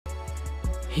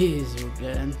Here's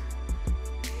again.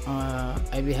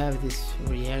 I will have this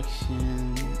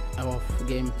reaction of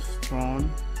Game of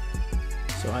Thrones,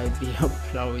 so I'll be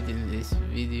uploading this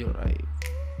video like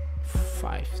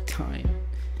 5 times.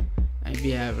 I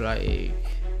will have like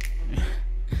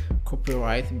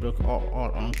copyright block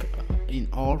all in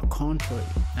all country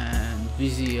and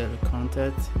visual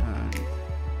content, and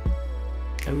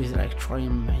I was like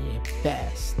trying my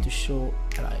best to show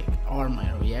like all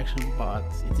my reaction, but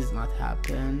it does not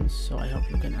happen. So I hope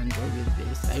you can enjoy with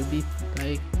this. I'll be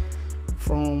like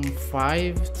from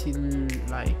 5 till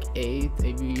like 8.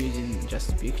 I'll be using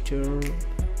just picture,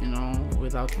 you know,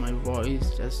 without my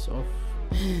voice, just of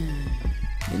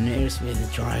the nurse with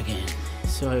the dragon.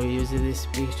 So I will use this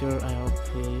picture. I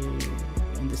hope you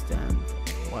understand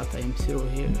what I'm through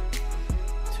here,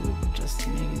 to just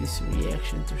make this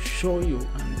reaction to show you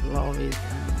and love it,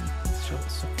 and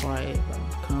subscribe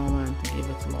and comment, give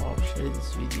it love, share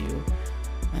this video,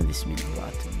 and this means a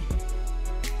lot to me.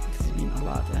 This means a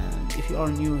lot. And if you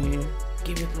are new here,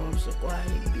 give it love, subscribe,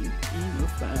 be in your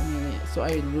family. So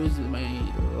I lose my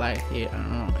light here. I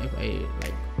don't know if I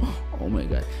like, oh my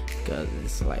god, because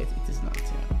this light, it is not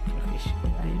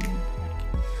professional. I mean,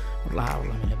 like,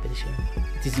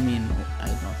 it is mean I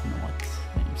don't know what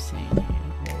I'm saying here.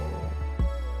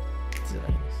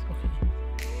 Okay,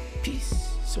 peace.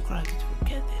 Subscribe, don't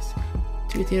forget this.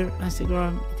 Twitter,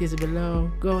 Instagram, it is below.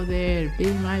 Go there,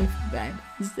 be my fan.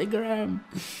 Instagram,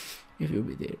 if you'll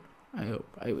be there. I hope,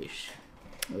 I wish.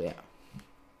 Oh yeah.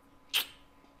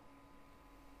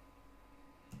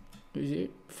 Is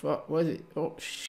it? What is it? Oh shit.